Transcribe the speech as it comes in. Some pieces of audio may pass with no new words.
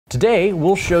Today,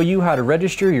 we'll show you how to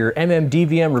register your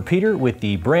MMDVM repeater with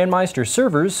the BrandMeister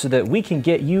servers so that we can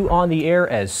get you on the air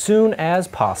as soon as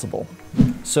possible.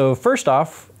 So first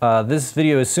off, this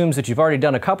video assumes that you've already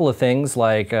done a couple of things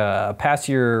like pass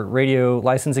your radio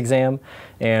license exam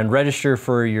and register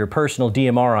for your personal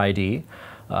DMR ID.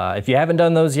 If you haven't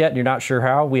done those yet and you're not sure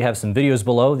how, we have some videos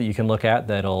below that you can look at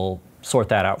that'll sort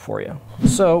that out for you.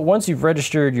 So once you've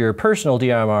registered your personal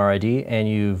DMR ID and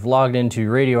you've logged into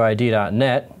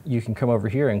radioid.net, you can come over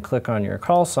here and click on your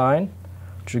call sign,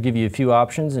 which will give you a few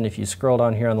options. And if you scroll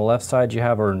down here on the left side, you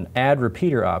have an add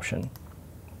repeater option.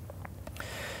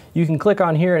 You can click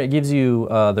on here and it gives you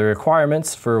the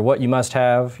requirements for what you must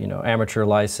have, you know, amateur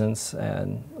license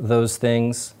and those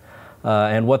things.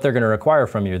 And what they're going to require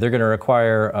from you. They're going to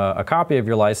require a copy of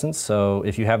your license, so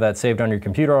if you have that saved on your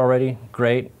computer already,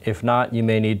 great. If not, you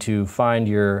may need to find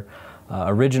your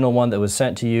original one that was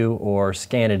sent to you or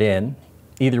scan it in.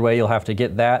 Either way, you'll have to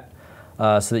get that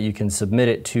so that you can submit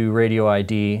it to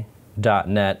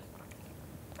radioid.net,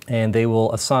 and they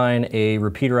will assign a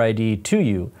repeater ID to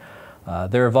you.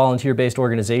 They're a volunteer-based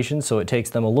organization, so it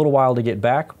takes them a little while to get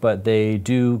back, but they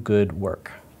do good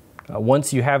work.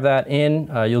 Once you have that in,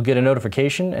 you'll get a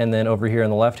notification, and then over here in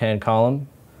the left-hand column,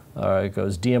 it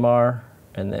goes DMR,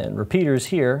 and then repeaters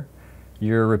here.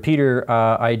 Your repeater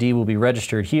ID will be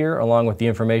registered here, along with the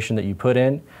information that you put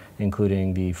in,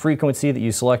 including the frequency that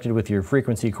you selected with your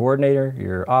frequency coordinator,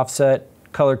 your offset,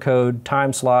 color code,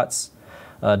 time slots,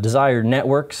 desired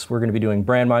networks. We're going to be doing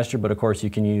BrandMeister, but of course you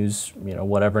can use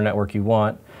whatever network you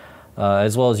want,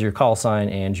 as well as your call sign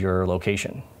and your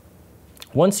location.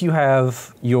 Once you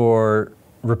have your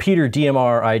repeater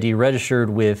DMR ID registered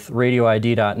with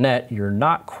radioid.net, you're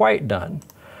not quite done.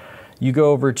 You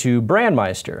go over to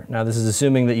BrandMeister. Now this is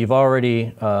assuming that you've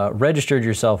already registered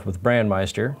yourself with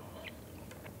BrandMeister.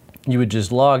 You would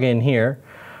just log in here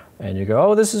and you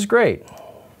go, oh, this is great.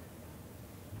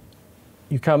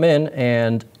 You come in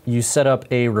and you set up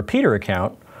a repeater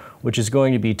account, which is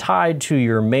going to be tied to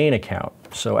your main account.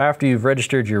 So after you've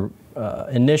registered your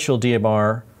initial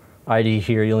DMR ID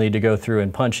here, you'll need to go through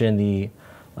and punch in the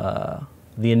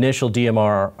initial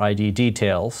DMR ID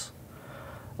details,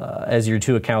 as your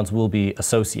two accounts will be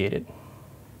associated.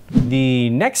 The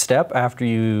next step after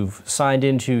you've signed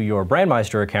into your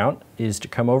BrandMeister account is to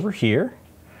come over here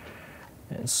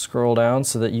and scroll down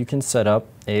so that you can set up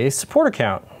a support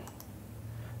account.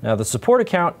 Now the support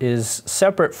account is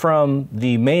separate from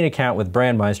the main account with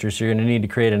BrandMeister, so you're going to need to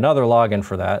create another login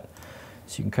for that.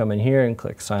 So you can come in here and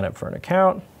click sign up for an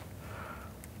account.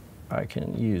 I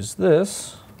can use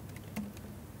this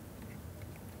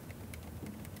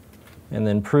and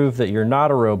then prove that you're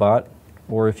not a robot,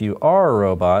 or if you are a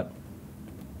robot,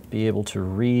 be able to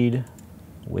read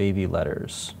wavy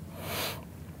letters.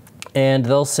 And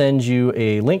they'll send you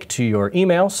a link to your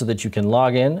email so that you can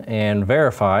log in and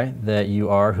verify that you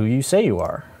are who you say you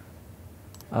are.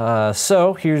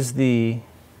 So here's the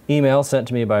email sent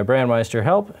to me by BrandMeister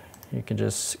Help. You can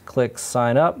just click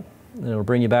sign up. And it'll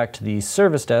bring you back to the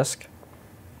service desk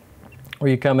where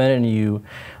you come in and you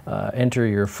enter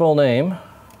your full name.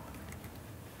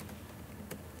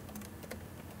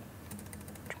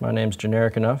 My name's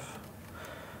generic enough.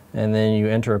 And then you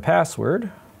enter a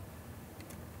password.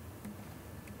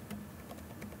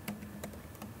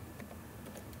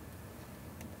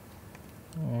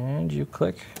 And you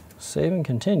click save and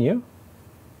continue.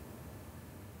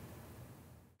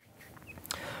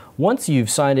 Once you've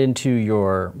signed into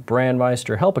your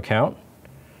BrandMeister Help account,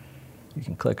 you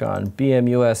can click on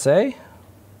BMUSA,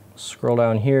 scroll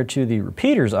down here to the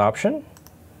repeaters option.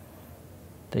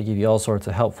 They give you all sorts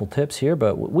of helpful tips here,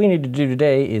 but what we need to do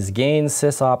today is gain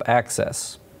SysOp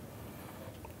access.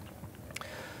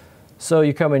 So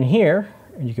you come in here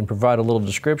and you can provide a little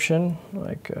description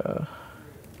like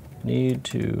need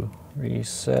to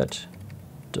reset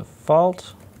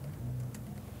default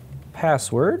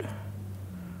password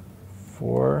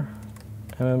for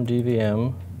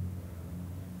MMDVM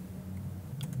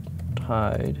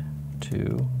tied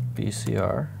to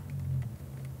BCR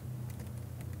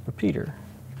repeater.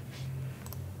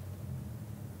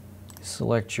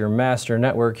 Select your master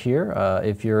network here.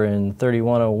 If you're in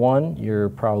 3101, you're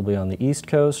probably on the East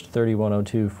Coast,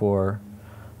 3102 for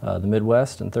the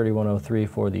Midwest, and 3103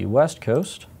 for the West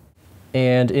Coast.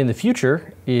 And in the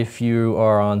future, if you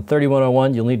are on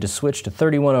 3101, you'll need to switch to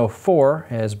 3104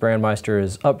 as BrandMeister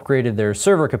has upgraded their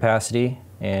server capacity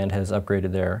and has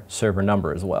upgraded their server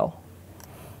number as well.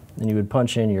 Then you would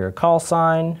punch in your call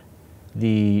sign,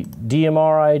 the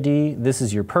DMR ID. This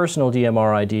is your personal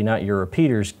DMR ID, not your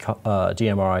repeater's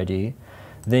DMR ID.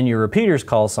 Then your repeater's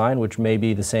call sign, which may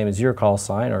be the same as your call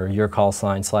sign or your call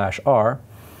sign /R.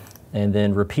 and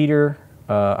then repeater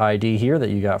ID here that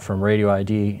you got from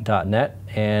radioid.net,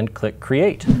 and click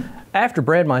create. After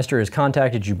BrandMeister has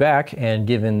contacted you back and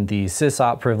given the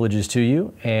SysOp privileges to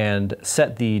you and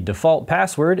set the default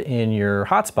password in your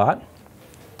hotspot,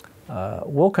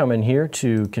 we'll come in here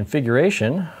to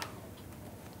configuration,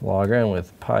 log in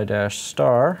with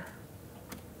pi-star,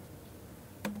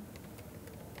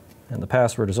 and the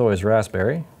password is always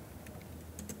Raspberry.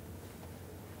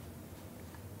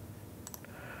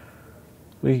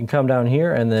 We can come down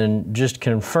here and then just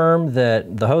confirm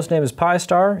that the host name is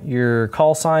pi-star, your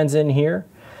call sign's in here.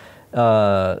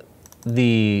 The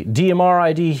DMR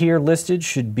ID here listed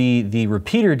should be the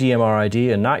repeater DMR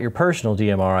ID and not your personal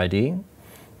DMR ID.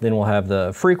 Then we'll have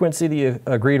the frequency that you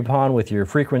agreed upon with your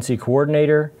frequency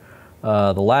coordinator,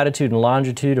 the latitude and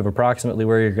longitude of approximately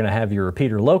where you're going to have your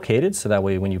repeater located, so that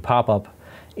way when you pop up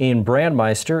in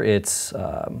BrandMeister, it's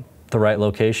the right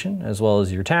location, as well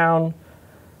as your town,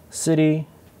 city.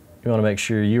 You want to make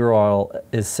sure your URL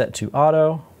is set to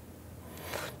auto,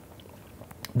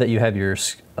 that you have your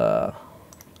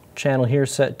channel here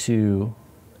set to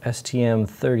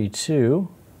STM32,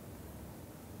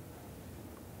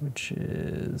 which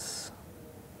is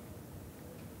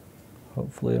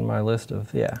hopefully in my list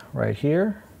of, yeah, right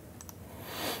here.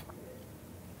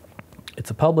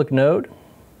 It's a public node,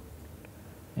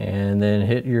 and then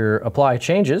hit your apply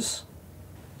changes.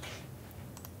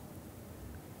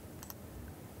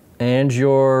 And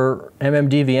your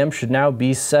MMDVM should now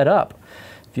be set up.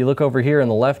 If you look over here in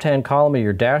the left-hand column of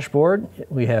your dashboard,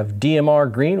 we have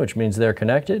DMR green, which means they're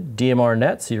connected, DMR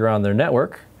net, so you're on their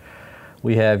network.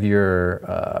 We have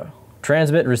your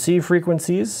transmit and receive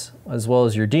frequencies, as well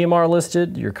as your DMR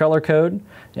listed, your color code,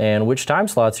 and which time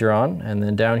slots you're on, and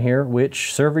then down here,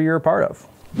 which server you're a part of.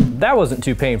 That wasn't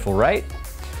too painful, right?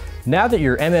 Now that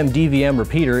your MMDVM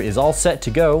repeater is all set to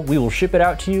go, we will ship it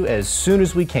out to you as soon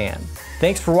as we can.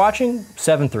 Thanks for watching,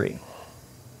 7-3.